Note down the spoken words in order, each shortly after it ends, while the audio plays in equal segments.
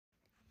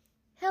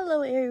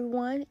Hello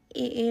everyone,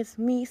 it is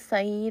me,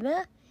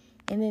 Saida,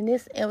 and in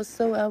this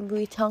episode I'll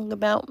be talking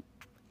about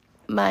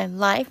my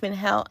life and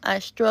how I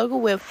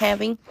struggle with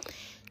having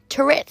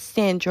Tourette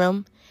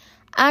syndrome.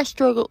 I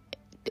struggle,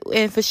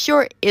 and for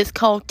short it's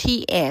called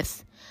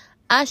TS.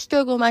 I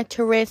struggle with my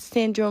Tourette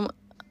syndrome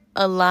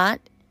a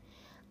lot.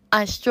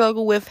 I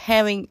struggle with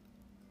having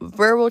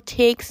verbal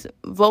tics,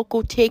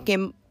 vocal tic,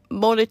 and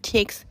motor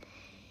tics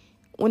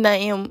when I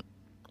am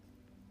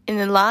in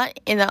a lot,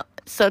 and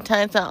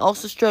sometimes I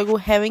also struggle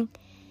having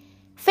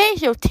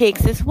facial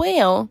tics as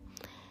well.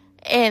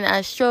 And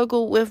I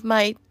struggle with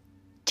my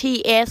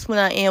TS when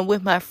I am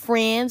with my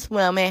friends,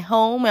 when I'm at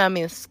home, when I'm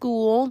in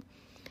school,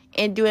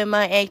 and doing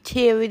my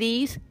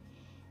activities.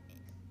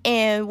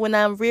 And when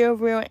I'm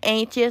real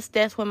anxious,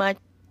 that's when my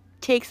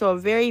tics are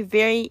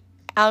very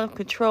out of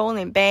control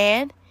and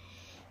bad.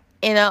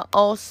 And I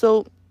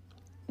also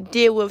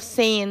deal with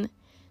saying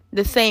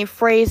the same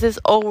phrases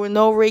over and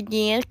over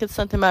again, because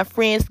sometimes my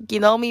friends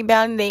get on me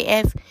about it and they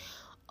ask,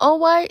 "Oh,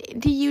 why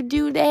do you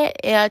do that?"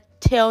 And I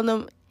tell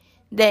them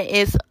that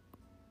it's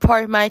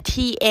part of my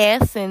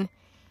TS, and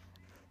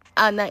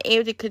I'm not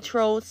able to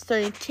control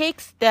certain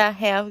tics that I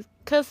have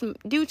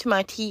due to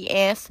my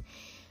TS.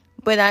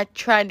 But I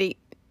try to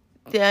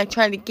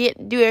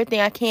do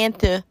everything I can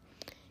to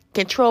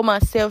control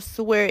myself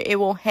to where it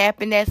won't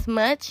happen as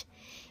much.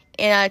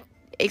 And I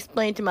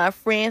explain to my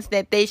friends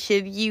that they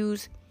should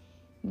use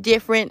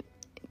different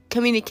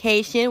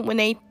communication when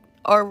they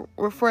are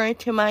referring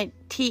to my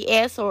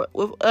TS or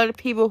with other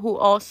people who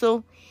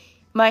also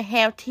might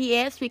have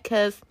TS,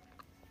 because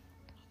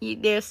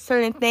there's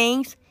certain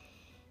things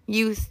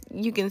you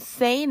can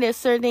say, and there's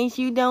certain things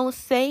you don't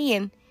say,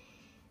 and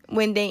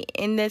I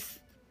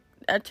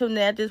told them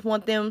that I just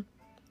want them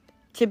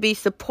to be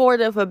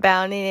supportive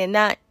about it and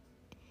not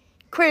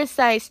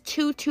criticize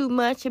too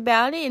much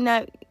about it, and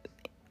not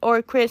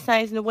or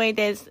criticize in a way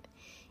that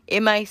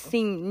it might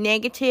seem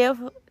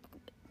negative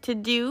to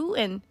do.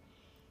 And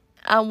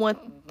I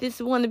want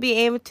to be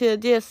able to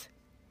just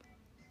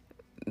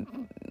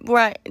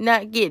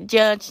not get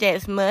judged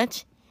as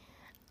much.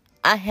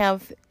 I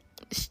have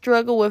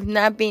struggled with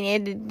not being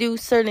able to do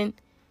certain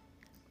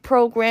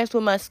programs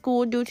with my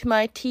school due to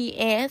my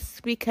TS,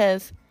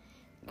 because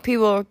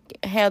people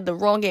have the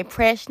wrong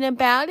impression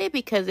about it,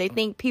 because they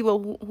think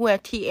people who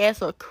have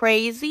TS are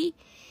crazy,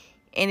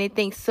 and they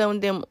think some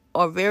of them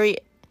are very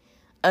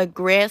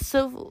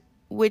aggressive,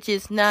 which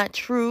is not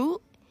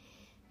true.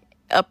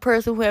 A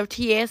person who has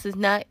TS is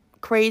not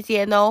crazy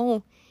at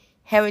all.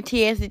 Having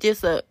TS is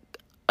just a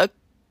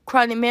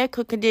chronic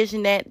medical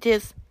condition that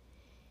just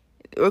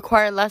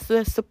requires lots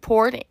of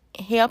support,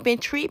 help,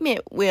 and treatment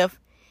with.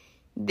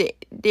 There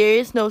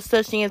is no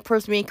such thing as a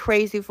person being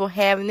crazy for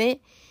having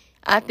it.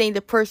 I think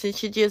the person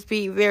should just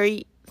be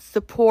very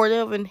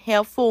supportive and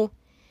helpful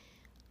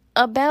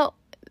about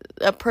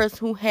a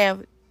person who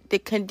have the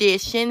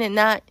condition, and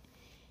not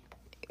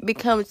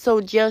become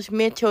so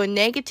judgmental and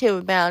negative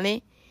about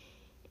it.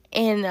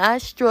 And I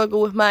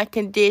struggle with my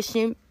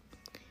condition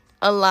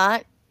a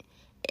lot.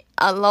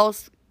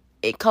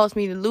 It caused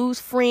me to lose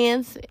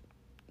friends,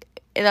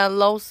 and I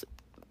lost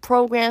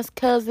programs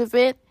because of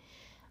it.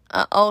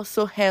 I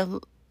also have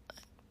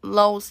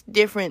lost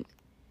different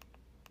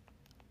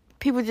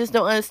people. Just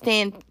don't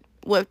understand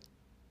what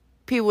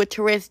people with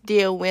Tourette's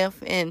deal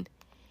with, and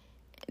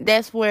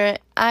that's where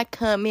I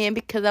come in,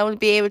 because I want to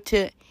be able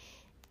to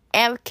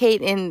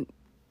advocate and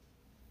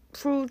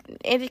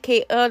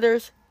educate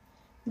others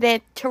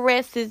that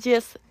Tourette's is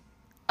just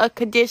a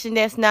condition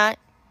that's not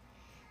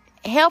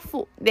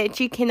helpful, that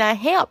you cannot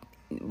help.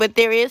 But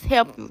there is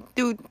help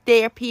through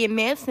therapy and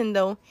medicine,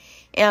 though.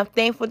 And I'm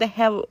thankful to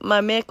have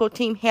my medical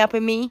team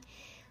helping me.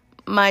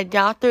 My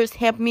doctors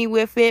helping me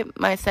with it.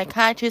 My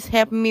psychiatrist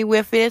helping me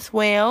with it as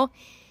well.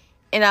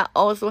 And I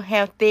also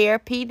have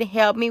therapy to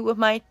help me with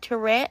my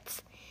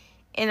Tourette's.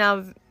 And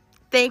I'm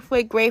thankful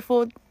and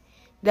grateful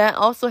that I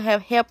also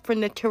have help from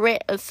the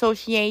Tourette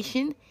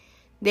Association.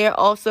 They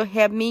also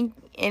help me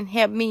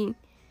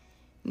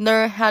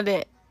learn how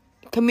to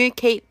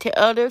communicate to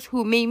others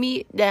who meet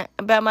me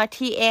about my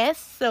TS,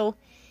 so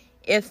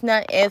it's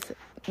not as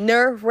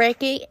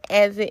nerve-wracking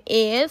as it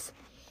is.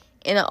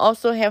 And I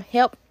also have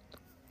help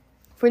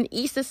from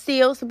Easter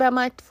Seals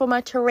for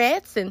my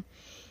Tourette's, and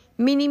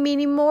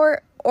many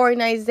more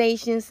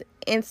organizations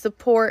and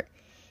support.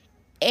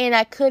 And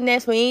I couldn't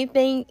ask for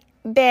anything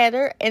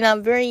better, and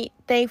I'm very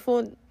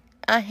thankful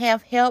I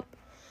have help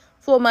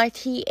for my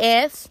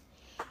TS.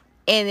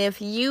 And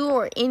if you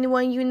or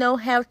anyone you know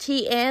have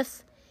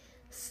TS,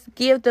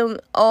 give them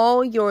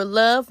all your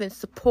love and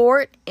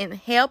support and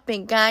help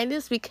and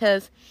guidance,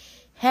 because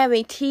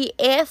having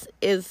TS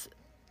is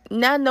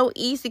not no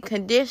easy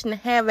condition to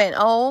have at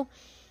all.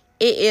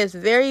 It is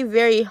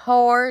very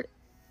hard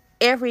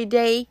every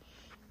day.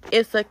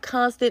 It's a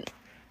constant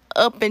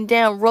up and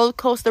down roller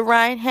coaster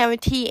ride having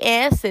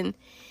TS, and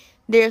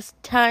there's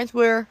times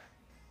where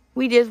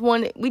we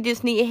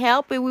just need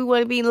help, and we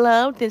want to be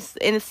loved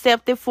and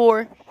accepted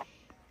for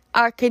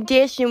our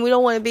condition. We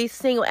don't want to be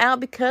singled out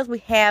because we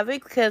have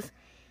it, because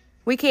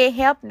we can't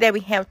help that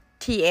we have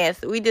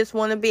TS. We just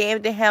want to be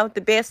able to have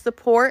the best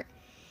support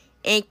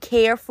and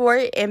care for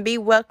it and be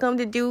welcome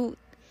to do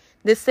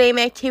the same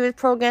activity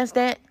programs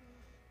that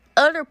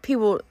other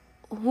people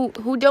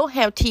who don't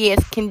have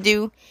TS can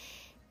do.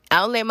 I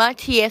don't let my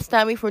TS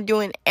stop me from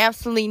doing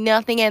absolutely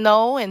nothing at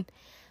all, and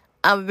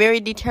I'm very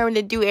determined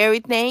to do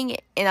everything,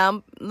 and I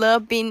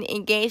love being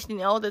engaged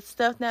in all the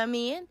stuff that I'm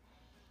in.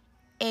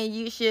 And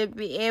you should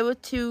be able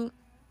to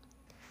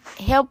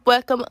help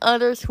welcome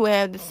others who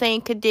have the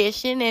same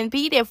condition and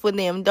be there for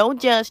them.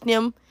 Don't judge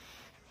them.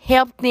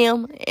 Help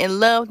them and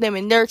love them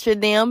and nurture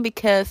them,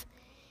 because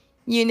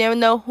you never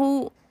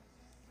know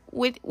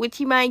what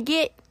you might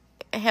get.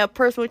 Have a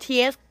person with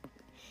TS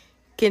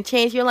can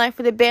change your life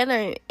for the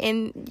better,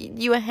 and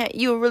you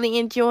will really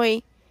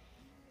enjoy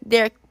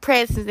their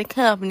presence and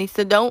company.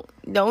 So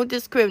don't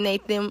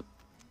discriminate them.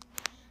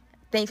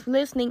 Thanks for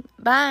listening.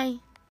 Bye.